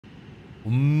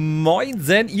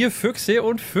Moinsen, ihr Füchse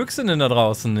und Füchsinnen da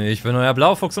draußen. Ich bin euer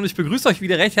Blaufuchs und ich begrüße euch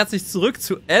wieder recht herzlich zurück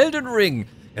zu Elden Ring.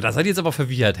 Ja, da seid ihr jetzt aber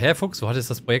verwirrt. Hä, Fuchs, du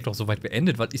hattest das Projekt doch soweit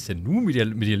beendet. Was ist denn nun mit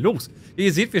dir los? Wie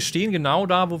ihr seht, wir stehen genau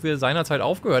da, wo wir seinerzeit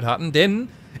aufgehört hatten, denn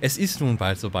es ist nun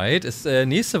bald soweit.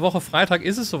 Nächste Woche Freitag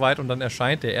ist es soweit und dann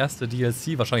erscheint der erste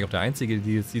DLC, wahrscheinlich auch der einzige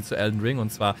DLC zu Elden Ring,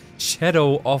 und zwar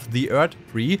Shadow of the Earth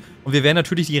Tree. Und wir werden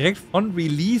natürlich direkt von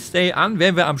Release Day an,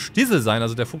 werden wir am Stissel sein.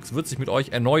 Also der Fuchs wird sich mit euch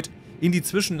erneut in die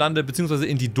Zwischenlande, beziehungsweise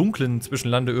in die dunklen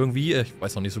Zwischenlande irgendwie. Ich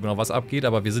weiß noch nicht so genau, was abgeht,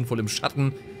 aber wir sind wohl im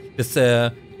Schatten des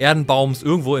Erdenbaums,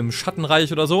 irgendwo im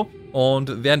Schattenreich oder so,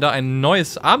 und werden da ein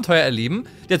neues Abenteuer erleben.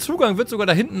 Der Zugang wird sogar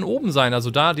da hinten oben sein, also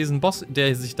da diesen Boss,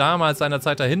 der sich damals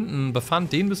seinerzeit da hinten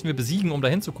befand, den müssen wir besiegen, um da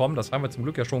hinzukommen. Das haben wir zum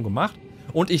Glück ja schon gemacht.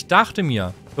 Und ich dachte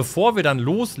mir, bevor wir dann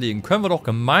loslegen, können wir doch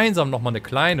gemeinsam nochmal eine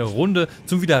kleine Runde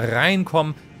zum wieder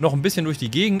reinkommen, noch ein bisschen durch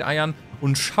die Gegend eiern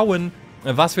und schauen,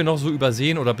 was wir noch so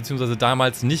übersehen oder beziehungsweise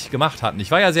damals nicht gemacht hatten.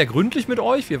 Ich war ja sehr gründlich mit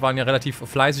euch, wir waren ja relativ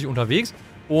fleißig unterwegs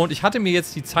und ich hatte mir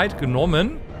jetzt die Zeit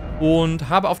genommen und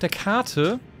habe auf der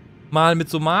Karte mal mit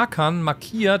so Markern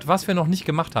markiert, was wir noch nicht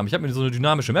gemacht haben. Ich habe mir so eine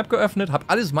dynamische Map geöffnet, habe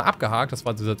alles mal abgehakt, das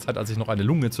war zu dieser Zeit, als ich noch eine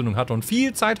Lungenentzündung hatte und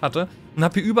viel Zeit hatte, und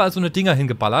habe hier überall so eine Dinger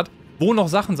hingeballert, wo noch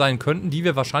Sachen sein könnten, die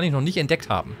wir wahrscheinlich noch nicht entdeckt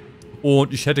haben.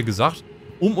 Und ich hätte gesagt,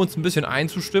 um uns ein bisschen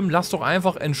einzustimmen, lasst doch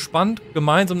einfach entspannt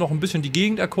gemeinsam noch ein bisschen die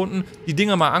Gegend erkunden, die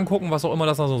Dinger mal angucken, was auch immer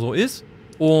das da so ist.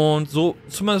 Und so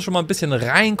zumindest schon mal ein bisschen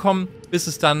reinkommen, bis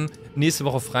es dann nächste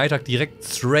Woche Freitag direkt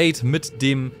straight mit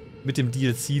dem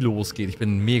DLC losgeht. Ich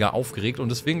bin mega aufgeregt und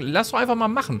deswegen lasst doch einfach mal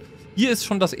machen. Hier ist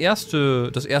schon das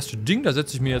erste Ding, da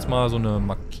setze ich mir jetzt mal so eine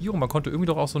Markierung. Man konnte irgendwie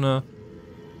doch auch so eine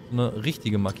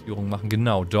richtige Markierung machen.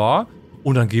 Genau, da.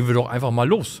 Und dann gehen wir doch einfach mal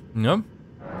los. Ja?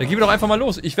 Dann gehen wir doch einfach mal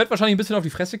los. Ich werde wahrscheinlich ein bisschen auf die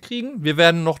Fresse kriegen. Wir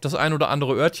werden noch das ein oder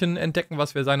andere Örtchen entdecken,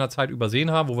 was wir seinerzeit übersehen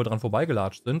haben, wo wir dran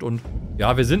vorbeigelatscht sind. Und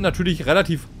ja, wir sind natürlich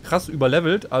relativ krass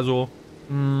überlevelt. Also,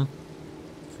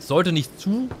 es sollte nicht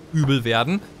zu übel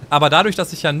werden. Aber dadurch,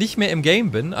 dass ich ja nicht mehr im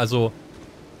Game bin, also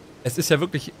es ist ja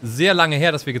wirklich sehr lange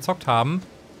her, dass wir gezockt haben,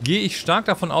 gehe ich stark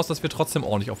davon aus, dass wir trotzdem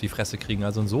ordentlich auf die Fresse kriegen.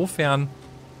 Also insofern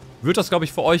wird das, glaube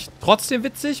ich, für euch trotzdem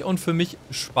witzig und für mich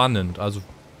spannend. Also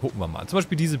gucken wir mal. Zum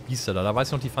Beispiel diese Biester da weiß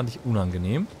ich noch, die fand ich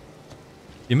unangenehm.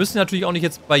 Wir müssen natürlich auch nicht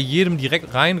jetzt bei jedem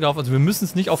direkt reinlaufen. Also wir müssen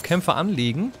es nicht auf Kämpfe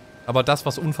anlegen. Aber das,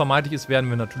 was unvermeidlich ist, werden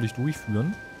wir natürlich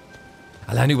durchführen.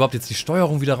 Alleine überhaupt jetzt die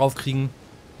Steuerung wieder raufkriegen.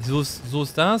 So ist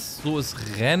das. So ist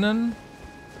Rennen.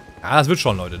 Ja, das wird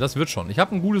schon, Leute. Das wird schon. Ich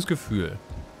habe ein gutes Gefühl.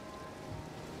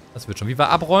 Das wird schon. Wie wir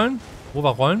abrollen? Wo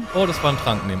wir rollen? Oh, das war ein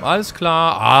Trank nehmen. Alles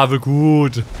klar. Ah, wird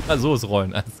gut. Ja, so ist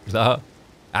Rollen. Alles klar.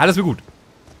 Ja, das wird gut.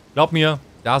 Glaubt mir,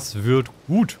 das wird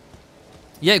gut.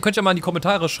 Ja, ihr könnt ja mal in die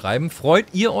Kommentare schreiben. Freut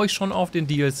ihr euch schon auf den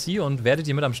DLC und werdet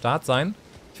ihr mit am Start sein?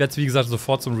 Ich werde es, wie gesagt,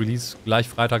 sofort zum Release, gleich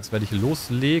freitags, werde ich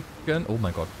loslegen. Oh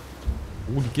mein Gott.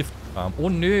 Oh, die Giftkram. Oh,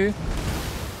 nö.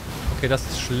 Okay, das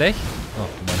ist schlecht. Ach,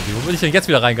 meine Güte, wo bin ich denn jetzt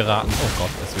wieder reingeraten? Oh Gott,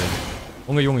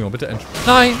 deswegen. Junge, bitte entspannen.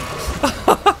 Nein!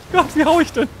 Gott, wie hau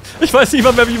ich denn? Ich weiß nicht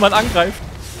mal mehr, wie man angreift.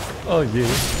 Oh je.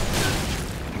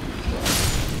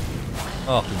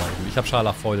 Ach du meine Güte, ich habe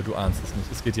Scharlachfäule, du ahnst es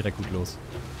nicht. Es geht direkt gut los.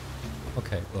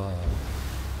 Okay.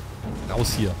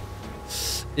 Raus hier.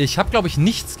 Ich habe, glaube ich,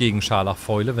 nichts gegen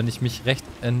Scharlachfäule, wenn ich mich recht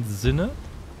entsinne.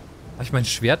 Habe ich mein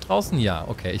Schwert draußen? Ja,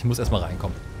 okay, ich muss erstmal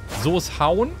reinkommen. So ist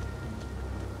Hauen.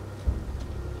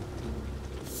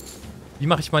 Wie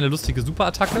mache ich meine lustige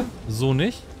Superattacke? So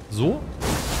nicht. So.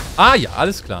 Ah ja,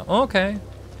 alles klar. Okay.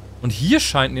 Und hier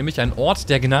scheint nämlich ein Ort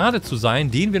der Gnade zu sein,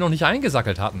 den wir noch nicht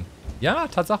eingesackelt hatten. Ja,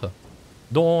 Tatsache.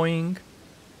 Doink.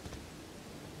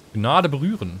 Gnade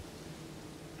berühren.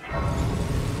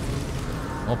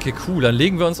 Okay, cool. Dann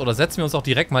legen wir uns oder setzen wir uns auch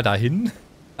direkt mal dahin.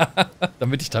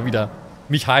 Damit ich da wieder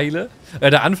mich heile.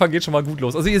 Der Anfang geht schon mal gut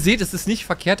los. Also ihr seht, es ist nicht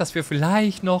verkehrt, dass wir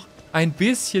vielleicht noch ein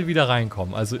bisschen wieder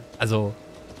reinkommen. Also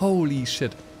holy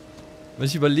shit. Wenn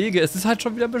ich überlege, es ist halt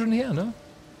schon wieder ein bisschen her, ne?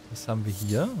 Was haben wir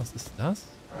hier? Was ist das?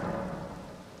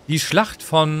 Die Schlacht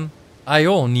von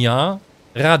Ionia,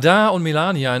 Radar und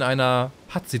Melania in einer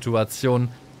Pattsituation.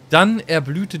 Dann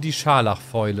erblühte die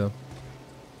Scharlachfäule.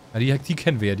 Ja, die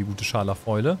kennen wir ja, die gute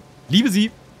Scharlachfäule. Liebe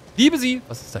sie! Liebe sie!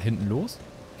 Was ist da hinten los?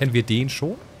 Kennen wir den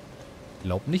schon? Ich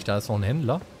glaube nicht, da ist noch ein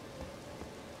Händler.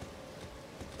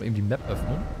 Mal eben die Map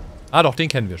öffnen. Ah doch, den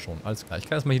kennen wir schon. Alles klar. Ich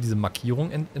kann erstmal hier diese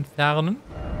Markierung entfernen.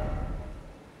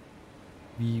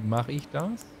 Wie mache ich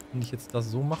das? Wenn ich jetzt das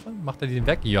so mache, macht er den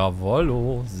weg?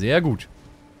 Jawollo. Sehr gut.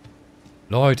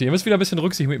 Leute, ihr müsst wieder ein bisschen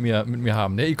Rücksicht mit mir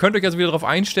haben. Ne? Ihr könnt euch also wieder darauf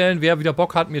einstellen, wer wieder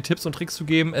Bock hat, mir Tipps und Tricks zu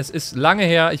geben. Es ist lange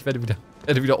her. Ich werde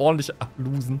wieder ordentlich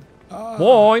ablosen.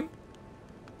 Moin.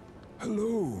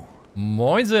 Hello.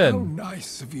 Moinsen. How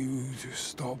nice of you to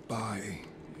stop by.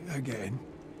 again,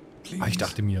 please. Ah, ich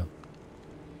dachte mir.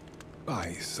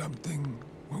 Buy something,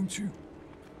 won't you?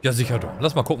 Ja, sicher doch.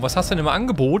 Lass mal gucken, was hast du denn im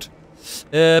Angebot?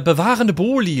 Bewahrende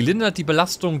Boli, lindert die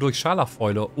Belastung durch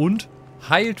Scharlachfäule und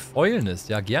heilt Fäulnis.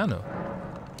 Ja, gerne.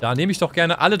 Da nehme ich doch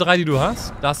gerne alle 3, die du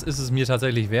hast. Das ist es mir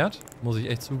tatsächlich wert. Muss ich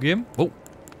echt zugeben. Oh.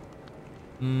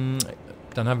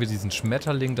 Dann haben wir diesen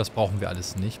Schmetterling. Das brauchen wir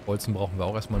alles nicht. Bolzen brauchen wir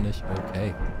auch erstmal nicht.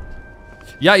 Okay.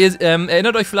 Ja, ihr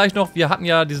erinnert euch vielleicht noch, wir hatten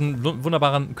ja diesen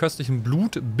wunderbaren, köstlichen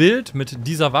Blutbild mit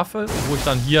dieser Waffe, wo ich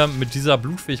dann hier mit dieser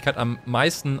Blutfähigkeit am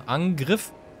meisten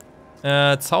angriff.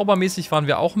 Zaubermäßig waren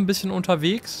wir auch ein bisschen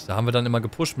unterwegs. Da haben wir dann immer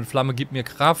gepusht mit Flamme, gib mir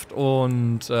Kraft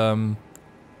und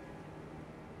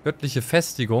göttliche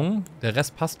Festigung. Der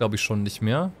Rest passt, glaube ich, schon nicht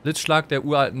mehr. Blitzschlag der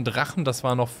uralten Drachen, das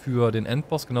war noch für den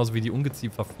Endboss, genauso wie die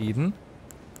Ungezieferfäden.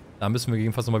 Da müssen wir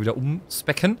jedenfalls nochmal wieder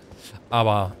umspecken.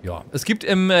 Aber ja, es gibt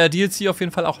im DLC auf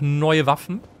jeden Fall auch neue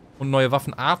Waffen und neue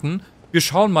Waffenarten. Wir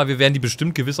schauen mal, wir werden die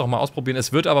bestimmt gewiss auch mal ausprobieren.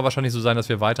 Es wird aber wahrscheinlich so sein, dass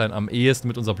wir weiterhin am ehesten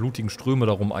mit unserer blutigen Ströme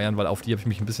da rumeiern, weil auf die habe ich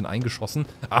mich ein bisschen eingeschossen.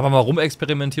 Aber mal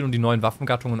rumexperimentieren und die neuen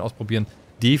Waffengattungen ausprobieren,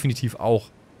 definitiv auch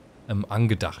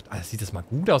angedacht. Also, sieht das mal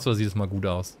gut aus oder sieht das mal gut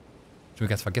aus? Ich habe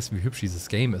ganz vergessen, wie hübsch dieses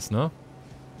Game ist, ne?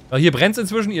 Aber hier brennt es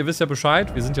inzwischen, ihr wisst ja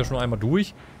Bescheid. Wir sind ja schon einmal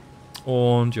durch.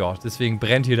 Und ja, deswegen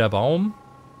brennt hier der Baum.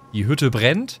 Die Hütte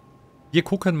brennt. Wir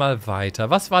gucken mal weiter.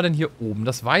 Was war denn hier oben?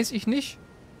 Das weiß ich nicht.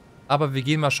 Aber wir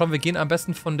gehen mal schauen. Wir gehen am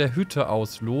besten von der Hütte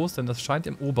aus los, denn das scheint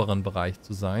im oberen Bereich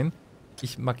zu sein.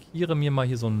 Ich markiere mir mal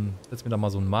hier so ein, setze mir da mal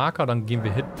so einen Marker. Dann gehen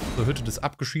wir zur Hütte des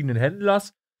abgeschiedenen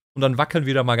Händlers. Und dann wackeln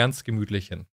wir da mal ganz gemütlich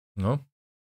hin. Ne?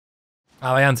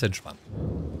 Aber ganz entspannt.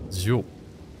 So.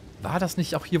 War das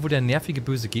nicht auch hier, wo der nervige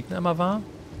böse Gegner immer war?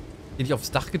 Den ich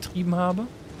aufs Dach getrieben habe?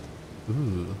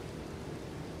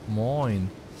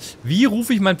 Moin. Wie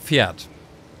rufe ich mein Pferd?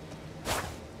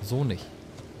 So nicht.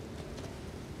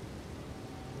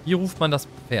 Wie ruft man das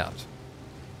Pferd?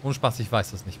 Ohne Spaß, ich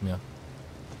weiß das nicht mehr.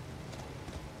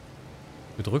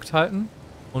 Gedrückt halten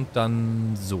und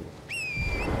dann so.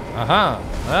 Aha,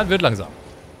 das wird langsam.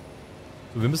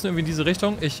 So, wir müssen irgendwie in diese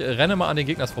Richtung. Ich renne mal an den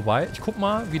Gegnern vorbei. Ich guck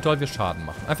mal, wie doll wir Schaden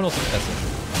machen. Einfach nur zur Fresse.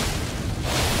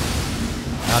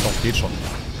 Ja, doch, geht schon.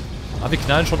 Aber wir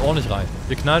knallen schon ordentlich rein.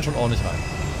 Wir knallen schon ordentlich rein.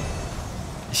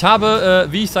 Ich habe,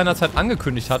 wie ich seinerzeit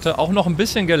angekündigt hatte, auch noch ein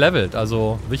bisschen gelevelt.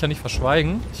 Also, will ich ja nicht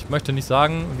verschweigen. Ich möchte nicht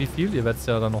sagen, wie viel. Ihr werdet es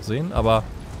ja dann noch sehen. Aber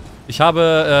ich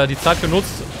habe die Zeit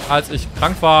genutzt, als ich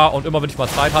krank war und immer, wenn ich mal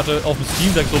Zeit hatte, auf dem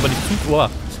Steam Deck, so, wenn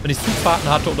ich Zugfahrten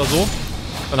hatte oder so,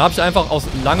 dann habe ich einfach aus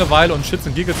Langeweile und Shits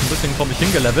und Giggles ein bisschen vor mich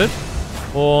hingelevelt.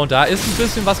 Und da ist ein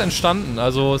bisschen was entstanden.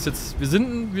 Also ist jetzt, wir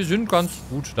sind ganz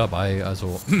gut dabei.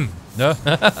 Also, ne?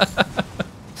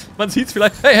 Man sieht es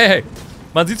vielleicht. Hey.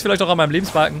 Man sieht es vielleicht auch an meinem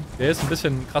Lebensbalken. Der ist ein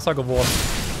bisschen krasser geworden.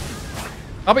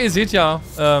 Aber ihr seht ja,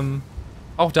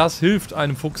 auch das hilft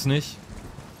einem Fuchs nicht.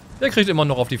 Der kriegt immer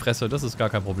noch auf die Fresse. Das ist gar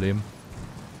kein Problem.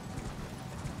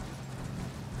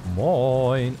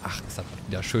 Moin. Ach, ist das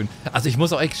wieder schön. Also ich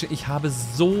muss auch echt, ich habe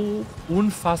so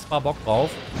unfassbar Bock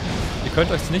drauf. Ihr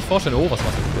könnt euch das nicht vorstellen. Oh, was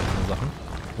machst du denn für Sachen?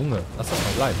 Junge, lass das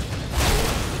mal bleiben.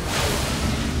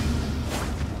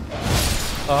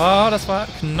 Ah, das war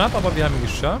knapp, aber wir haben ihn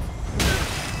geschafft.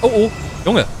 Oh,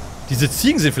 Junge, diese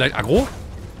Ziegen sind vielleicht aggro.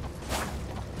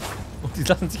 Und die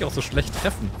lassen sich auch so schlecht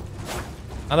treffen.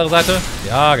 Andere Seite,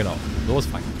 ja genau, so ist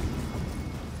fein.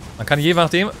 Man kann je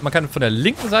nachdem, man kann von der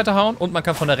linken Seite hauen und man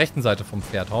kann von der rechten Seite vom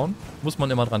Pferd hauen. Muss man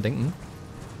immer dran denken.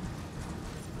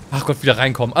 Ach Gott, wieder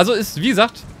reinkommen. Also ist, wie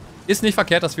gesagt, ist nicht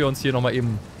verkehrt, dass wir uns hier nochmal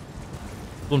eben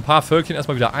so ein paar Völkchen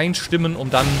erstmal wieder einstimmen, um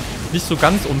dann nicht so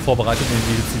ganz unvorbereitet in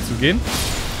die DLC zu gehen.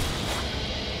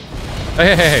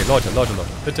 Hey, Leute,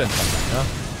 bitte entspannt sein, ja?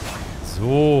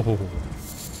 So.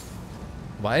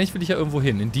 Aber eigentlich will ich ja irgendwo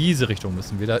hin. In diese Richtung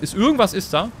müssen wir da. Irgendwas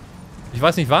ist da. Ich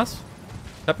weiß nicht was.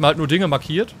 Ich habe mir halt nur Dinge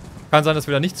markiert. Kann sein, dass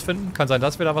wir da nichts finden. Kann sein,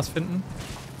 dass wir da was finden.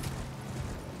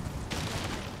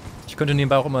 Ich könnte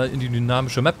nebenbei auch immer in die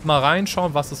dynamische Map mal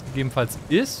reinschauen, was das gegebenenfalls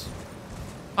ist.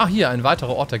 Ah, hier, ein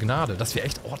weiterer Ort der Gnade. Dass wir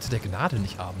echt Orte der Gnade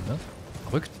nicht haben, ne?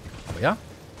 Verrückt. Aber ja.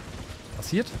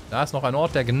 Passiert. Da ist noch ein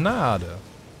Ort der Gnade.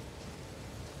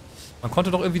 Man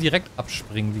konnte doch irgendwie direkt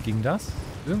abspringen. Wie ging das?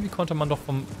 Irgendwie konnte man doch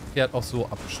vom Pferd auch so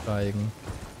absteigen.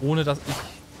 Ohne dass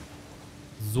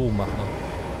ich so mache.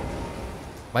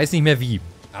 Weiß nicht mehr wie.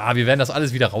 Ah, wir werden das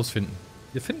alles wieder rausfinden.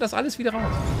 Wir finden das alles wieder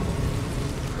raus.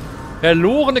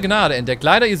 Verlorene Gnade entdeckt.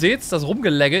 Leider, ihr seht, das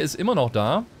Rumgelegge ist immer noch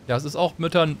da. Ja, es ist auch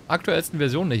mit der aktuellsten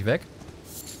Version nicht weg.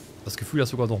 Das Gefühl ist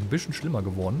sogar noch ein bisschen schlimmer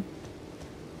geworden.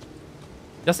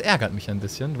 Das ärgert mich ein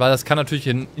bisschen, weil das kann natürlich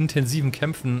in intensiven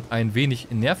Kämpfen ein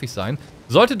wenig nervig sein.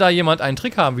 Sollte da jemand einen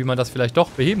Trick haben, wie man das vielleicht doch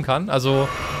beheben kann. Also,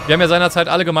 wir haben ja seinerzeit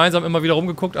alle gemeinsam immer wieder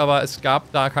rumgeguckt, aber es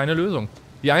gab da keine Lösung.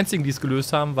 Die einzigen, die es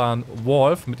gelöst haben, waren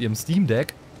Wolf mit ihrem Steam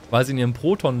Deck, weil sie in ihrem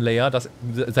Proton-Layer das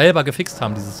selber gefixt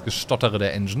haben, dieses Gestottere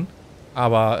der Engine.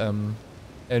 Aber,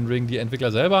 Elden Ring, die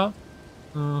Entwickler selber,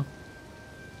 haben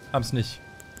es nicht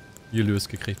gelöst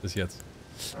gekriegt bis jetzt.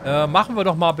 Machen wir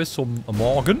doch mal bis zum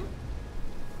Morgen.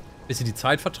 Bisschen die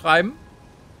Zeit vertreiben.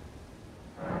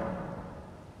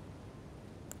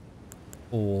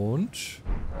 Und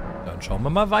dann schauen wir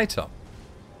mal weiter,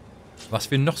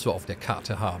 was wir noch so auf der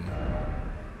Karte haben.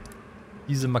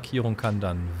 Diese Markierung kann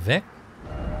dann weg.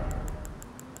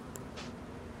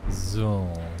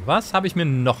 So, was habe ich mir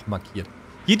noch markiert?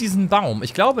 Hier diesen Baum.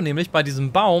 Ich glaube nämlich, bei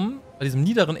diesem Baum, bei diesem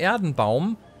niederen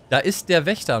Erdenbaum, da ist der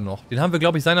Wächter noch. Den haben wir,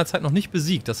 glaube ich, seinerzeit noch nicht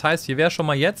besiegt. Das heißt, hier wäre schon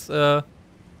mal jetzt, da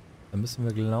müssen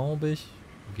wir, glaube ich,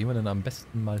 wo gehen wir denn am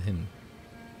besten mal hin?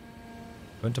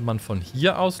 Könnte man von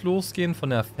hier aus losgehen,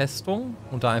 von der Festung,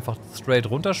 und da einfach straight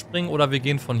runterspringen, oder wir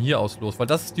gehen von hier aus los, weil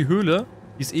das ist die Höhle,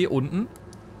 die ist eh unten.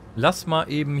 Lass mal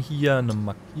eben hier eine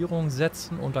Markierung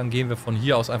setzen und dann gehen wir von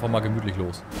hier aus einfach mal gemütlich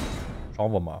los.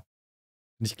 Schauen wir mal.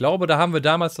 Und ich glaube, da haben wir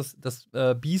damals das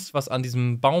Biest, was an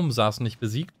diesem Baum saß, nicht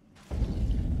besiegt.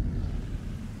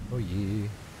 Oh je.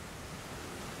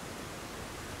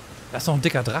 Da ist noch ein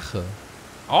dicker Drache.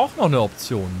 Auch noch eine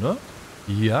Option, ne?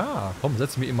 Ja, komm,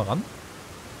 setz mich immer ran.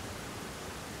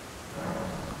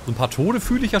 So ein paar Tode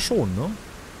fühle ich ja schon, ne?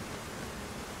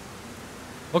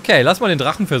 Okay, lass mal den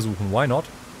Drachen versuchen. Why not?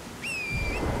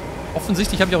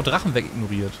 Offensichtlich habe ich auch Drachen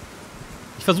wegignoriert.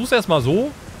 Ich versuche es erstmal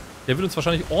so. Der wird uns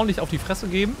wahrscheinlich ordentlich auf die Fresse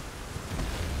geben.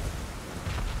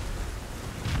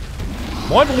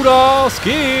 Moin, Bruder, es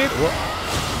geht. Oh.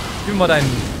 Gib mir mal deinen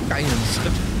geilen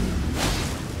Schritt.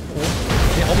 Oh.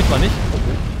 Nee, hau mich mal nicht. Oh,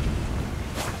 oh.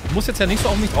 Du musst jetzt ja nicht so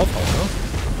auf mich draufhauen, ne?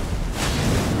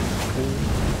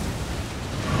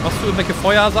 Oh. Machst du irgendwelche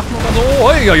Feuersachen oder so?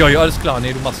 Oi, alles klar.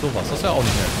 Nee, du machst sowas. Das ist ja auch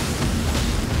nicht nett.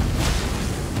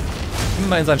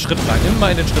 Immer in seinen Schritt rein.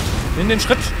 Immer in den Schritt. In den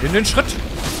Schritt. In den Schritt.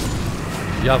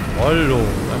 Jawollo.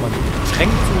 Einmal ein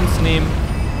Getränk zu uns nehmen.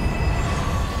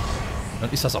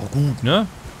 Dann ist das auch gut, ne?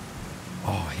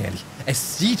 Oh, herrlich.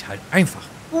 Es sieht halt einfach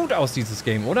gut aus, dieses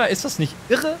Game, oder? Ist das nicht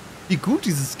irre, wie gut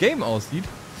dieses Game aussieht?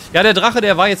 Ja, der Drache,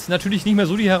 der war jetzt natürlich nicht mehr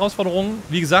so die Herausforderung.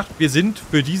 Wie gesagt, wir sind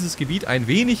für dieses Gebiet ein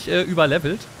wenig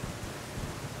überlevelt.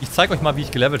 Ich zeige euch mal, wie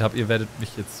ich gelevelt habe. Ihr werdet mich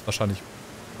jetzt wahrscheinlich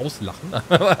auslachen.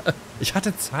 Aber ich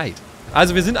hatte Zeit.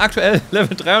 Also wir sind aktuell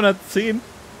Level 310.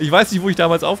 Ich weiß nicht, wo ich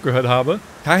damals aufgehört habe.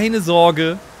 Keine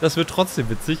Sorge, das wird trotzdem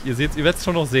witzig. Ihr werdet es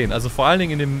schon noch sehen. Also vor allen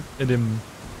Dingen in dem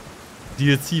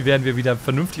DLC werden wir wieder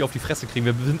vernünftig auf die Fresse kriegen.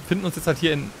 Wir befinden uns jetzt halt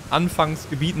hier in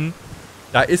Anfangsgebieten.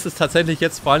 Da ist es tatsächlich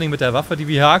jetzt vor allen Dingen mit der Waffe, die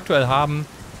wir hier aktuell haben,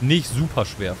 nicht super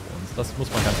schwer für uns. Das muss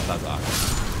man ganz klar sagen.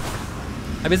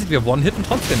 Aber wir one-hitten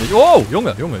trotzdem nicht. Oh,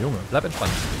 Junge. Bleib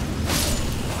entspannt.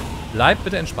 Bleib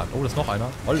bitte entspannt. Oh, da ist noch einer.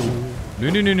 Hallo.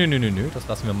 Nö. Das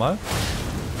lassen wir mal.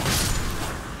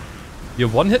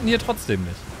 Wir one-hitten hier trotzdem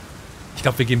nicht. Ich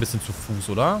glaube, wir gehen ein bisschen zu Fuß,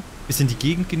 oder? Bisschen die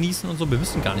Gegend genießen und so. Wir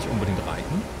müssen gar nicht unbedingt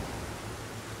reiten.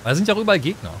 Weil da sind ja auch überall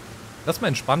Gegner. Lass mal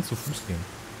entspannt zu Fuß gehen.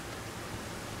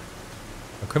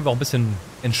 Dann können wir auch ein bisschen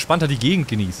entspannter die Gegend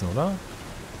genießen, oder?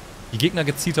 Die Gegner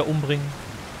gezielter umbringen.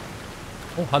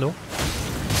 Oh, hallo.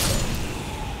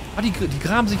 Ah, die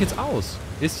graben sich jetzt aus.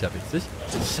 Ist ja witzig.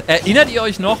 Erinnert ihr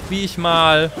euch noch, wie ich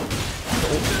mal...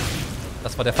 Oh,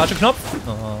 das war der falsche Knopf.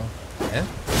 Hä?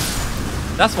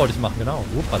 Das wollte ich machen, genau.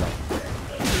 Hoppala.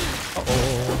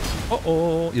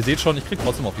 Oh. Ihr seht schon, ich krieg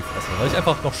trotzdem auf die Fresse, weil ich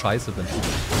einfach noch scheiße bin.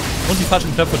 Und die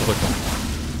falschen Knöpfe drücken.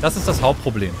 Das ist das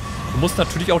Hauptproblem. Du musst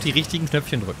natürlich auch die richtigen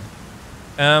Knöpfchen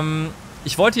drücken.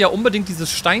 Ich wollte ja unbedingt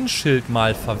dieses Steinschild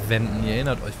mal verwenden. Ihr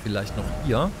erinnert euch vielleicht noch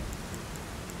hier.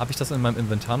 Habe ich das in meinem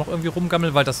Inventar noch irgendwie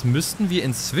rumgammelt? Weil das müssten wir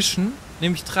inzwischen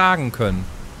nämlich tragen können.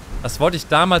 Das wollte ich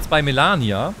damals bei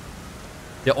Melania,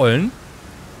 der Ollen,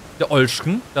 der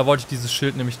Olschken, da wollte ich dieses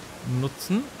Schild nämlich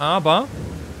nutzen. Aber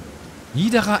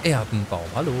niederer Erdenbaum,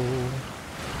 hallo.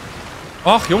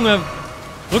 Ach, Junge,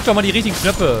 drück doch mal die richtigen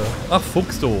Knöpfe. Ach,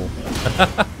 Fuchs, du.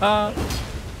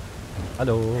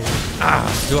 Hallo. Ah,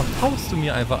 du haust du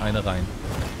mir einfach eine rein.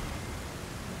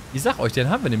 Ich sag euch, den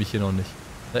haben wir nämlich hier noch nicht.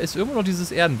 Da ist irgendwo noch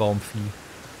dieses Erdenbaumvieh.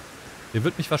 Der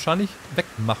wird mich wahrscheinlich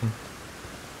wegmachen.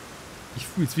 Ich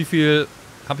fühl's. Wie viel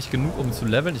habe ich genug, um zu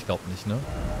leveln? Ich glaube nicht, ne?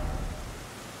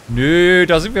 Nö,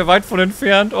 da sind wir weit von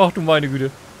entfernt. Ach du meine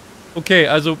Güte. Okay,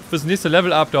 also fürs nächste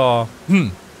Level-Up da.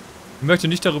 Ich möchte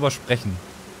nicht darüber sprechen.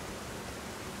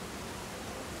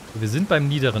 Wir sind beim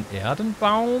niederen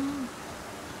Erdenbaum.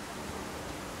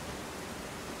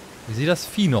 Ich sehe das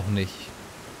Vieh noch nicht.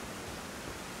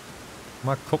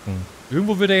 Mal gucken.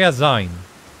 Irgendwo wird er ja sein.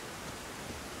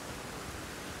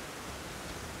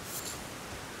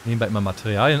 Nebenbei immer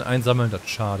Materialien einsammeln, das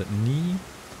schadet nie.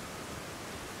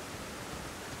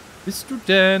 Bist du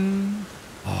denn?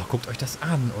 Oh, guckt euch das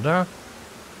an, oder?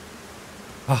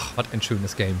 Ach, was ein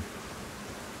schönes Game.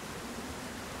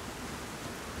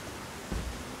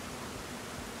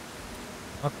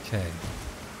 Okay.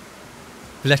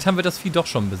 Vielleicht haben wir das Vieh doch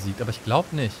schon besiegt, aber ich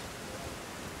glaube nicht.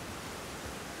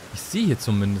 Ich sehe hier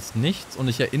zumindest nichts und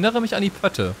ich erinnere mich an die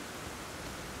Pötte.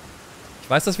 Ich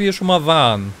weiß, dass wir hier schon mal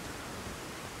waren.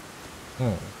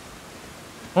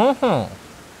 Oh. Aha.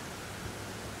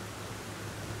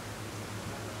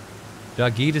 Da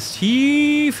geht es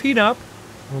tief hinab.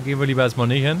 Wo gehen wir lieber erstmal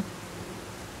nicht hin?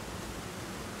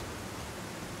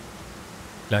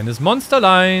 Kleines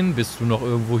Monsterlein, bist du noch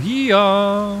irgendwo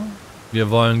hier? Wir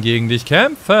wollen gegen dich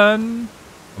kämpfen.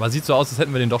 Aber sieht so aus, als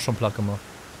hätten wir den doch schon platt gemacht.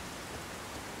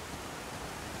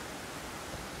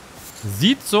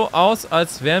 Sieht so aus,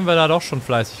 als wären wir da doch schon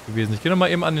fleißig gewesen. Ich gehe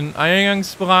nochmal eben an den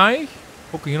Eingangsbereich.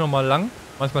 Gucke hier nochmal lang.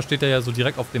 Manchmal steht er ja so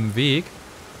direkt auf dem Weg.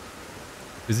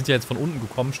 Wir sind ja jetzt von unten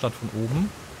gekommen, statt von oben.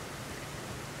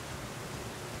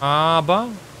 Aber,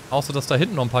 außer dass da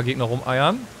hinten noch ein paar Gegner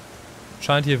rumeiern,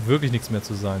 scheint hier wirklich nichts mehr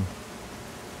zu sein.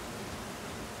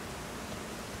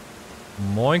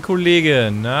 Moin,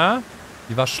 Kollege. Na?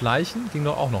 Wie war Schleichen? Ging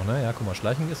doch auch noch, ne? Ja, guck mal,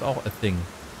 Schleichen ist auch a thing.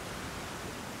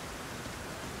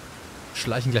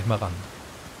 Schleichen gleich mal ran.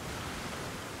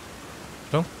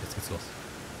 Achtung, jetzt geht's los.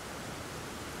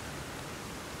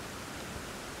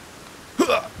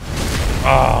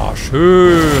 Ah,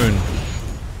 schön.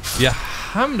 Wir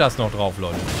haben das noch drauf,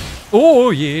 Leute.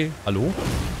 Oh je. Hallo?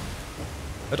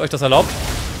 Hat euch das erlaubt?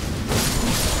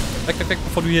 Weg, weg, weg,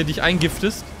 bevor du hier dich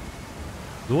eingiftest.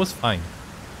 So ist fein.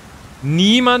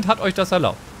 Niemand hat euch das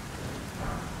erlaubt.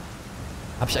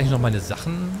 Habe ich eigentlich noch meine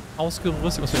Sachen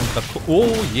ausgerüstet? Ich muss mir grad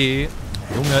oh je.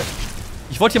 Junge.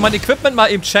 Ich wollte hier mein Equipment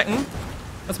mal eben checken.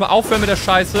 Lass mal aufhören mit der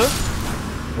Scheiße.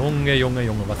 Junge, Junge,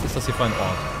 Junge. Was ist das hier für ein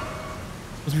Ort?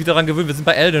 Ich muss mich daran gewöhnen. Wir sind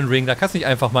bei Elden Ring. Da kannst du nicht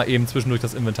einfach mal eben zwischendurch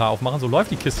das Inventar aufmachen. So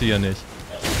läuft die Kiste hier nicht.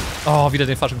 Oh, wieder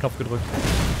den falschen Knopf gedrückt.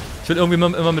 Ich will irgendwie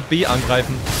immer mit B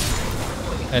angreifen.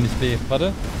 Nicht B.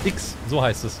 Warte. X. So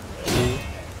heißt es.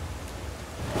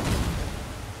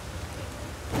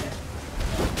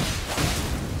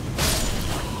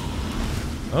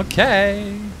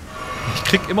 Okay. Ich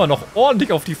krieg immer noch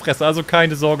ordentlich auf die Fresse. Also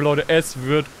keine Sorge, Leute. Es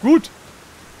wird gut.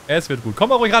 Es wird gut. Komm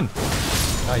mal ruhig ran.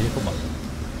 Ja, hier, guck mal.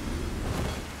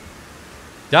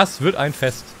 Das wird ein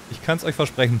Fest. Ich kann es euch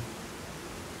versprechen.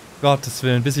 Gottes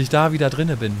Willen, bis ich da wieder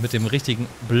drinne bin. Mit dem richtigen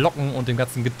Blocken und dem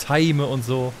ganzen Geteime und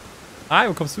so. Ah,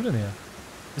 wo kommst du denn her?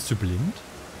 Bist du blind?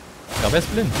 Ich glaube, er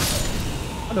ist blind.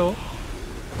 Hallo.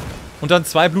 Und dann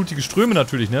 2 blutige Ströme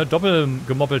natürlich, ne? Doppel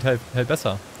gemoppelt hält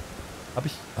besser. Hab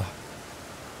ich... Ach. Hab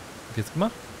ich jetzt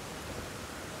gemacht?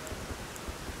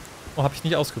 Oh, hab ich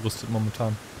nicht ausgerüstet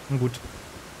momentan. Na gut.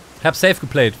 Hab safe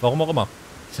geplayt, warum auch immer.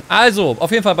 Also,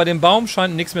 auf jeden Fall, bei dem Baum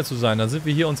scheint nichts mehr zu sein. Da sind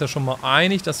wir hier uns ja schon mal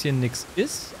einig, dass hier nichts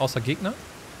ist, außer Gegner.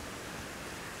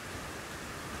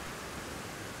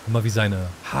 Guck mal, wie seine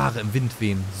Haare im Wind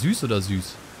wehen. Süß oder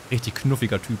süß? Richtig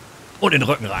knuffiger Typ. Und in den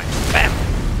Rücken rein. Bam.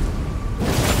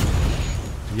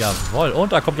 Jawohl.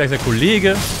 Und da kommt gleich der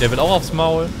Kollege. Der will auch aufs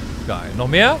Maul. Geil. Noch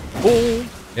mehr? Oh.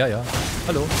 Ja, ja.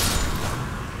 Hallo.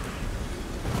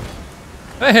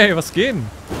 Hey, was geht denn?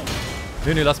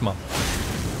 Nee, lass mal.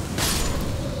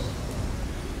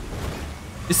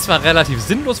 Ist zwar relativ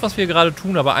sinnlos, was wir gerade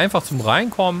tun, aber einfach zum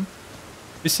Reinkommen.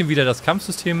 Bisschen wieder das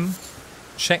Kampfsystem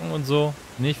checken und so.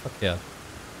 Nicht verkehrt.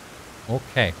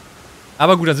 Okay.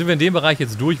 Aber gut, dann sind wir in dem Bereich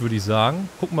jetzt durch, würde ich sagen.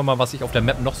 Gucken wir mal, was ich auf der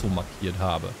Map noch so markiert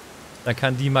habe. Dann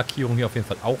kann die Markierung hier auf jeden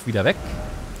Fall auch wieder weg.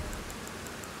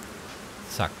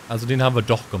 Zack. Also den haben wir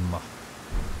doch gemacht.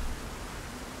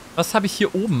 Was habe ich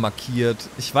hier oben markiert?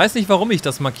 Ich weiß nicht, warum ich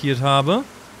das markiert habe.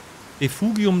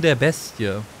 Refugium der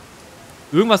Bestie.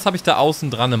 Irgendwas habe ich da außen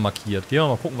dran markiert. Gehen wir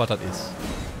mal gucken, was das ist.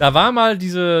 Da war mal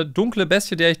diese dunkle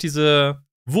Bestie, der ich diese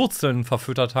Wurzeln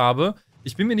verfüttert habe.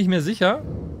 Ich bin mir nicht mehr sicher,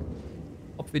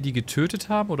 ob wir die getötet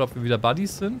haben oder ob wir wieder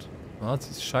Buddies sind. Ah,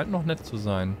 sie scheint noch nett zu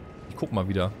sein. Ich guck mal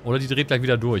wieder. Oder die dreht gleich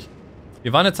wieder durch.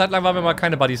 Wir waren eine Zeit lang, waren wir mal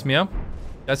keine Buddies mehr.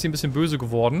 Da ist sie ein bisschen böse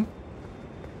geworden.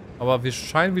 Aber wir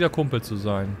scheinen wieder Kumpel zu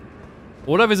sein.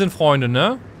 Oder wir sind Freunde,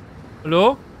 ne?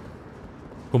 Hallo?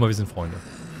 Guck mal, wir sind Freunde.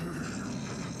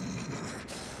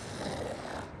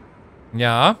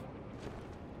 Ja.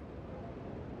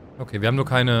 Okay, wir haben nur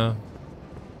keine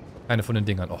von den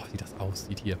Dingern. Oh, wie das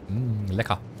aussieht hier.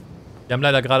 Lecker. Wir haben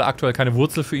leider gerade aktuell keine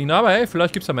Wurzel für ihn, aber hey,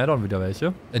 vielleicht gibt es am Add-on wieder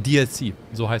welche. DLC,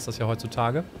 so heißt das ja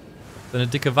heutzutage. Seine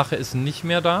dicke Wache ist nicht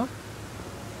mehr da.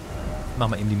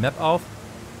 Machen wir eben die Map auf.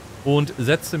 Und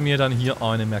setze mir dann hier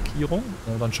eine Markierung.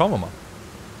 Und dann schauen wir mal.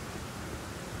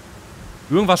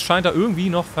 Irgendwas scheint da irgendwie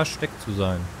noch versteckt zu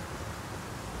sein.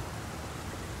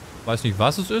 Weiß nicht,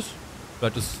 was es ist.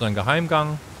 Vielleicht ist es ein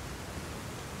Geheimgang.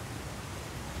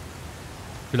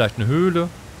 Vielleicht eine Höhle.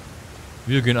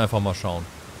 Wir gehen einfach mal schauen.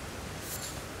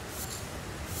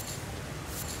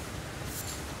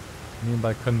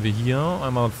 Nebenbei können wir hier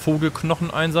einmal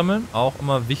Vogelknochen einsammeln. Auch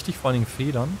immer wichtig, vor allen Dingen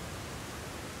Federn.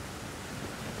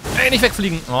 Ey, nicht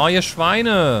wegfliegen. Oh, ihr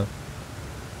Schweine.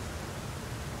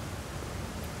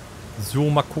 So,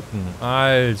 mal gucken.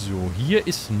 Also, hier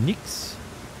ist nix.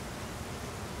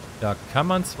 Da kann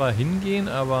man zwar hingehen,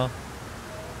 aber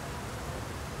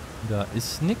da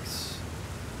ist nix.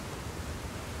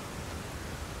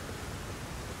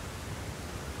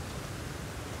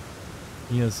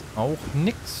 Hier ist auch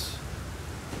nix.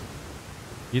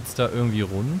 Geht's da irgendwie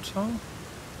runter?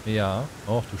 Ja.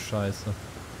 Och, du Scheiße.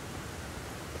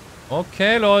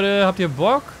 Okay, Leute. Habt ihr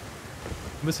Bock?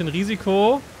 Ein bisschen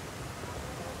Risiko.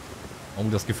 Oh,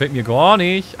 das gefällt mir gar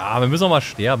nicht. Ah, wir müssen auch mal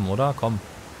sterben, oder? Komm.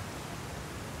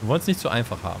 Wir wollen es nicht zu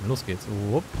einfach haben. Los geht's.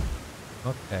 Upp.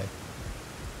 Okay.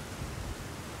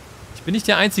 Ich bin nicht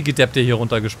der einzige Depp, der hier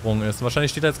runtergesprungen ist.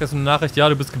 Wahrscheinlich steht da jetzt gleich so eine Nachricht. Ja,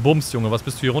 du bist gebumst, Junge. Was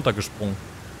bist du hier runtergesprungen?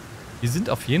 Die sind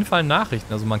auf jeden Fall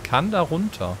Nachrichten. Also man kann da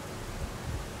runter.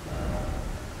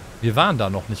 Wir waren da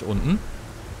noch nicht unten.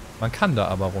 Man kann da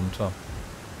aber runter.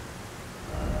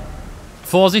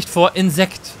 Vorsicht vor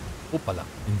Insekt. Hoppala.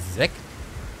 Insekt?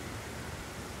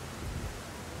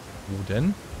 Wo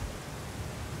denn?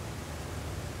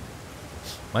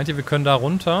 Meint ihr, wir können da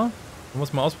runter? Wollen wir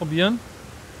es mal ausprobieren?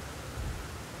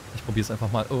 Ich probiere es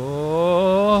einfach mal.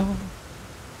 Oh.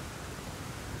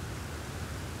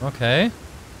 Okay.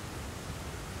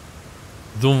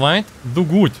 So weit, so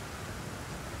gut.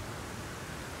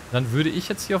 Dann würde ich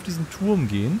jetzt hier auf diesen Turm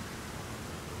gehen.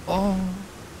 Oh.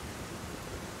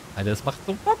 Alter, das macht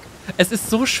so Bock. Es ist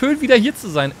so schön, wieder hier zu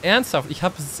sein. Ernsthaft, ich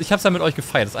hab's ja mit euch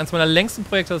gefeiert. Das ist eines meiner längsten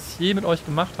Projekte, das ich je mit euch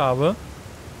gemacht habe.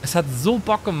 Es hat so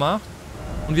Bock gemacht.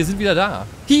 Und wir sind wieder da.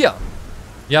 Hier!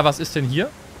 Ja, was ist denn hier?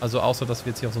 Also außer, dass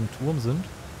wir jetzt hier auf so einem Turm sind.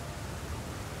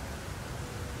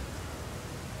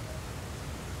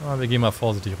 Ah, wir gehen mal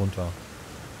vorsichtig runter.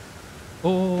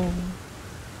 Oh.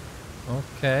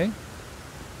 Okay.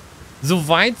 So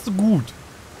weit, so gut.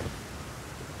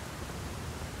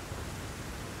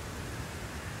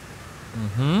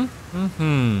 Mhm.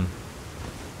 Mhm.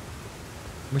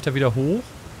 Komm ich da wieder hoch?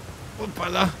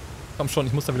 Hoppala. Komm schon,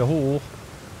 ich muss da wieder hoch.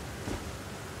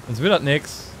 Sonst wird das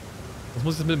nix. Das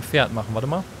muss ich jetzt mit dem Pferd machen. Warte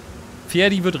mal.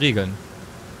 Pferdi wird regeln.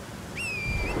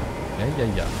 Ja,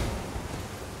 ja, ja.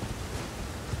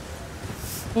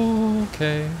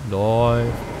 Okay.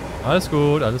 Läuft. Alles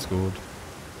gut, alles gut.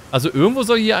 Also irgendwo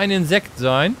soll hier ein Insekt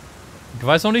sein. Ich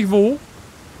weiß noch nicht wo.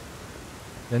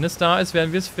 Wenn es da ist,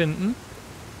 werden wir es finden.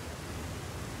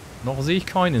 Noch sehe ich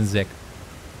kein Insekt.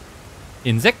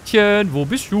 Insektchen, wo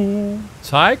bist du?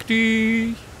 Zeig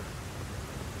dich.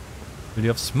 Will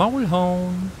dir aufs Maul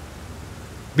hauen.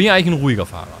 Bin ja eigentlich ein ruhiger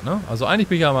Fahrer, ne? Also eigentlich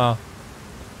bin ich ja mal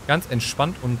ganz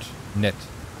entspannt und nett.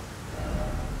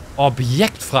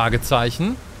 Objekt,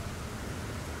 Fragezeichen.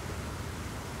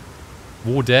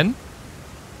 Wo denn?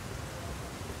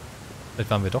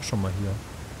 Vielleicht waren wir doch schon mal hier.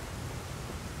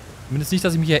 Zumindest nicht,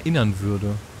 dass ich mich erinnern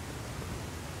würde.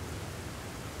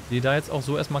 Ich sehe da jetzt auch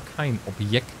so erstmal kein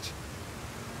Objekt.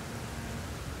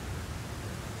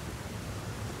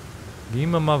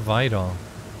 Gehen wir mal weiter.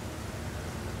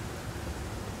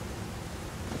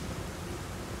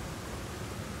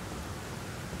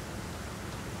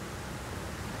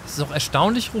 Es ist auch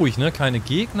erstaunlich ruhig, ne? Keine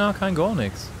Gegner, kein gar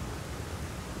nichts.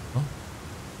 Oh.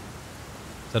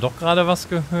 Ist da doch gerade was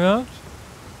gehört?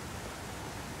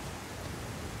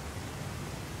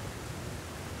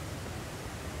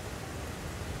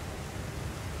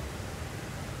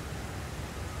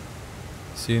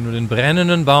 Ich sehe nur den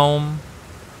brennenden Baum.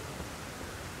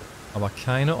 Aber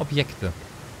keine Objekte.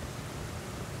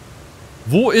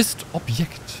 Wo ist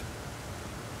Objekt?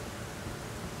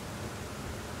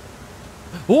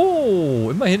 Oh,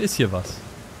 immerhin ist hier was.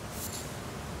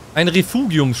 Ein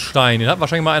Refugiumsstein. Den hat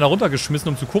wahrscheinlich mal einer runtergeschmissen,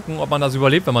 um zu gucken, ob man das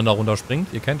überlebt, wenn man da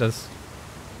runterspringt. Ihr kennt das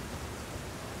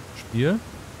Spiel.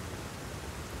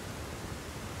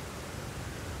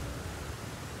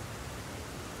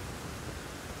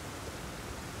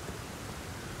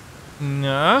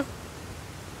 Ja.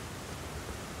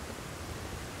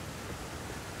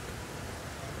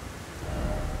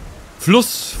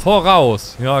 Fluss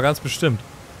voraus. Ja, ganz bestimmt.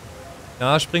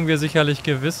 Da springen wir sicherlich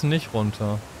gewiss nicht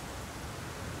runter.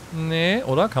 Nee,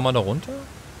 oder? Kann man da runter?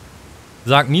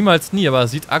 Sag niemals nie, aber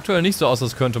es sieht aktuell nicht so aus,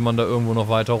 als könnte man da irgendwo noch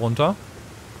weiter runter.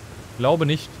 Glaube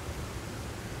nicht.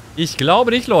 Ich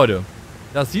glaube nicht, Leute.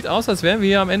 Das sieht aus, als wären wir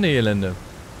hier am Ende Gelände.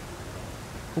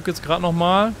 Guck jetzt gerade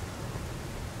nochmal.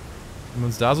 Wir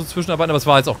uns da so zwischenarbeiten, aber es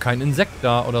war jetzt auch kein Insekt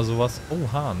da oder sowas.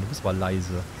 Oh, Hahn, du bist aber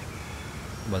leise.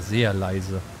 Aber sehr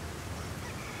leise.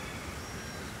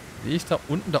 Sehe ich da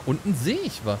unten? Da unten sehe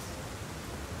ich was.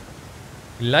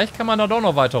 Vielleicht kann man da doch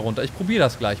noch weiter runter. Ich probiere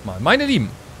das gleich mal. Meine Lieben,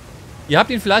 ihr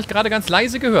habt ihn vielleicht gerade ganz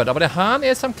leise gehört, aber der Hahn,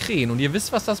 er ist am Krähen und ihr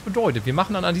wisst, was das bedeutet. Wir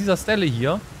machen dann an dieser Stelle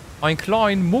hier einen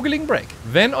kleinen muggeligen Break.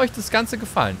 Wenn euch das Ganze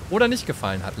gefallen oder nicht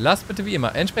gefallen hat, lasst bitte wie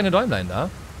immer entsprechende Däumlein da.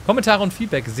 Kommentare und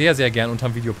Feedback sehr, sehr gern unter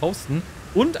dem Video posten.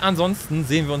 Und ansonsten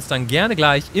sehen wir uns dann gerne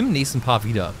gleich im nächsten Part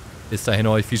wieder. Bis dahin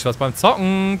euch viel Spaß beim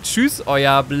Zocken. Tschüss,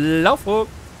 euer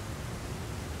Blaufuchs.